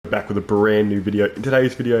back with a brand new video. In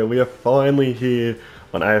today's video, we are finally here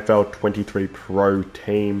on AFL 23 Pro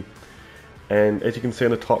Team. And as you can see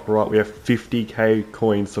on the top right, we have 50k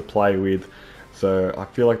coins to play with. So I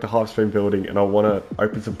feel like the hype's been building and I want to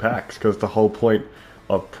open some packs because the whole point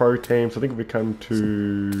of Pro Teams, I think we come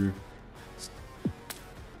to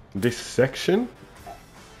this section.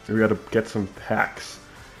 We got to get some packs.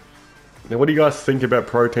 Now, what do you guys think about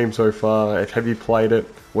Pro Team so far? Have you played it?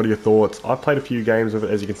 What are your thoughts? I've played a few games of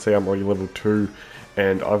it. As you can see, I'm already level 2,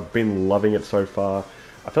 and I've been loving it so far.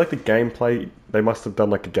 I feel like the gameplay, they must have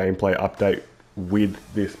done like a gameplay update with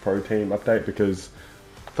this Pro Team update, because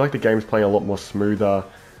I feel like the game's playing a lot more smoother.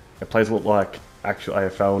 It plays a lot like actual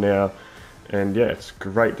AFL now, and yeah, it's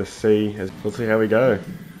great to see. We'll see how we go.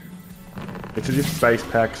 It's a just base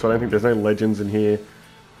pack, so I don't think there's no legends in here.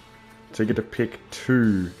 So you get to pick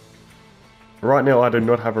 2. Right now I do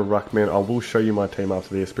not have a ruckman. I will show you my team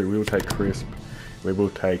after this, but we will take Crisp. We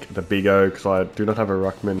will take the Big O because I do not have a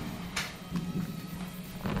ruckman.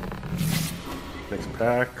 Next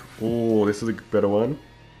pack. Oh, this is a better one.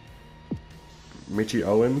 Mitchy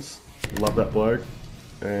Owens. Love that bloke.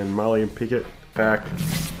 And Marley and Pickett. Pack.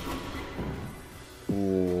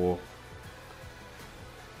 Oh.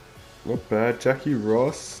 Not bad. Jackie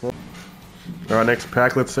Ross. Alright, next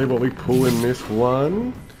pack. Let's see what we pull in this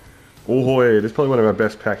one. Oh, this is probably one of our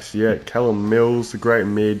best packs yet. Callum Mills, the great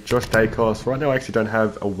mid. Josh Dacos. Right now I actually don't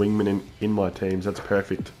have a wingman in my teams. That's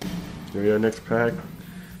perfect. Here we go, next pack.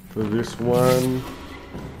 For this one.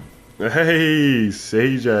 Hey,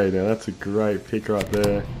 CJ. Now that's a great pick right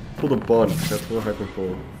there. Pull the Bond. That's what we're hoping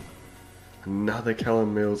for. Another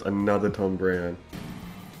Callum Mills. Another Tom Brown.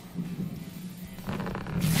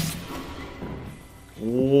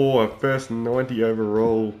 Oh, our first 90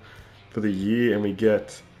 overall for the year, and we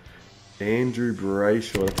get Andrew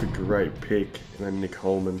Brayshaw. That's a great pick. And then Nick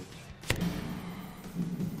Holman.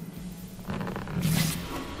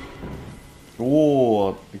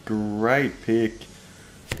 Oh, great pick.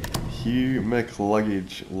 Hugh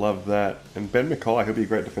McLuggage. Love that. And Ben Mackay, he'll be a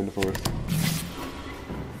great defender for us.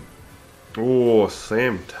 Oh,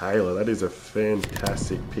 Sam Taylor. That is a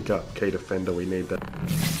fantastic pickup. Key defender. We need that.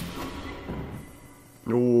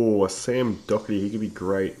 Oh, Sam Doherty, he could be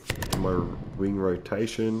great in my wing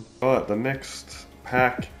rotation. Alright, the next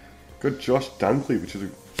pack, got Josh Dunkley, which is a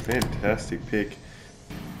fantastic pick.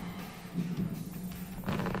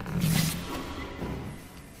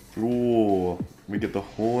 Oh, we get the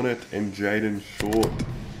Hornet and Jaden Short.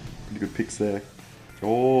 Pretty good picks there.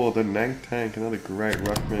 Oh, the Nank Tank, another great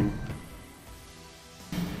ruckman.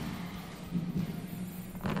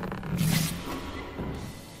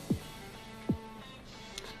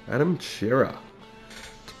 Adam Chera.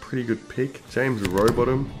 It's a pretty good pick. James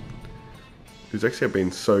Rowbottom, who's actually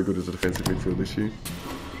been so good as a defensive midfield this year.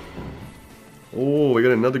 Oh, we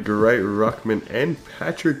got another great ruckman and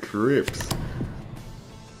Patrick Cripps.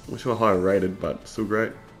 Wish we were higher rated, but still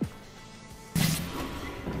great.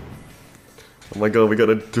 Oh my god, we got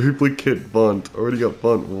a duplicate Bont. Already got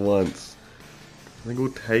Bont once. I think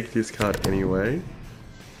we'll take this card anyway.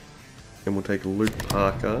 And we'll take Luke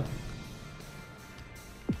Parker.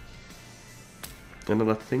 And then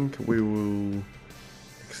I think we will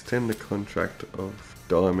extend the contract of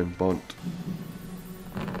Diamond Bont.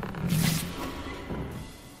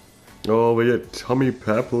 Oh, we get Tommy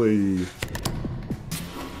Papley.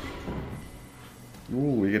 Ooh,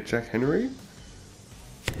 we get Jack Henry.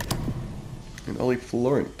 And Ollie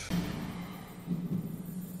Florent.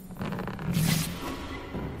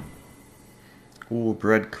 Ooh,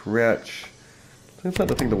 Brad Crouch. I've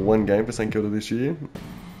played, I think, the one game for St Kilda this year.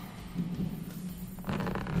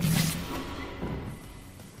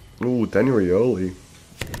 Ooh, Daniel Rioli.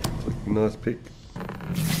 Nice pick.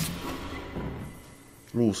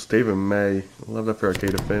 Ooh, Stephen May. I love that for our key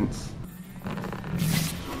defence.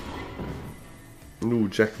 Ooh,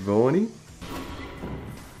 Jack Viney.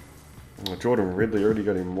 Oh, Jordan Ridley, already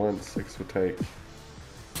got him once. Next we'll take.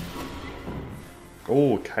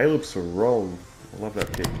 Oh, Caleb Sarong. I love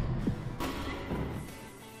that pick.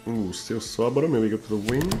 Ooh, Steel Sidebottom. Here we go for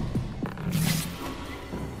the win.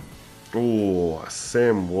 Oh,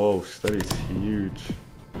 Sam Walsh, that is huge.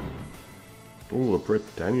 Oh, Brett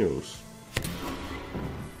Daniels.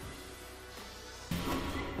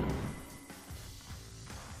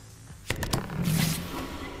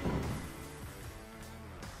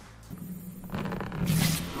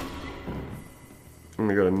 And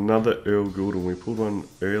we got another Earl Goulden. We pulled one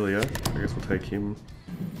earlier. I guess we'll take him.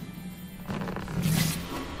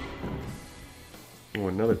 Oh,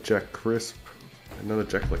 another Jack Crisp. Another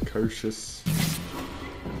Jack Lacocious.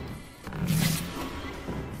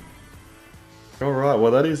 Alright,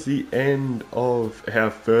 well that is the end of our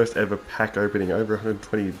first ever pack opening, over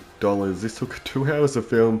 $120. This took 2 hours to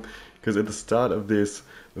film because at the start of this,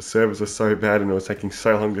 the servers were so bad and it was taking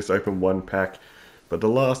so long just to open one pack. But the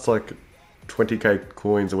last like 20k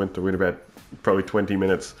coins I went through in about probably 20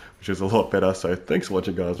 minutes, which is a lot better. So thanks for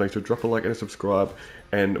watching, guys. Make sure to drop a like and a subscribe.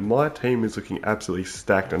 And my team is looking absolutely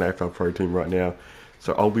stacked on AFL Pro Team right now.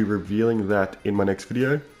 So I'll be revealing that in my next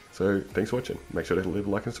video. So thanks for watching. Make sure to leave a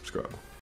like and subscribe.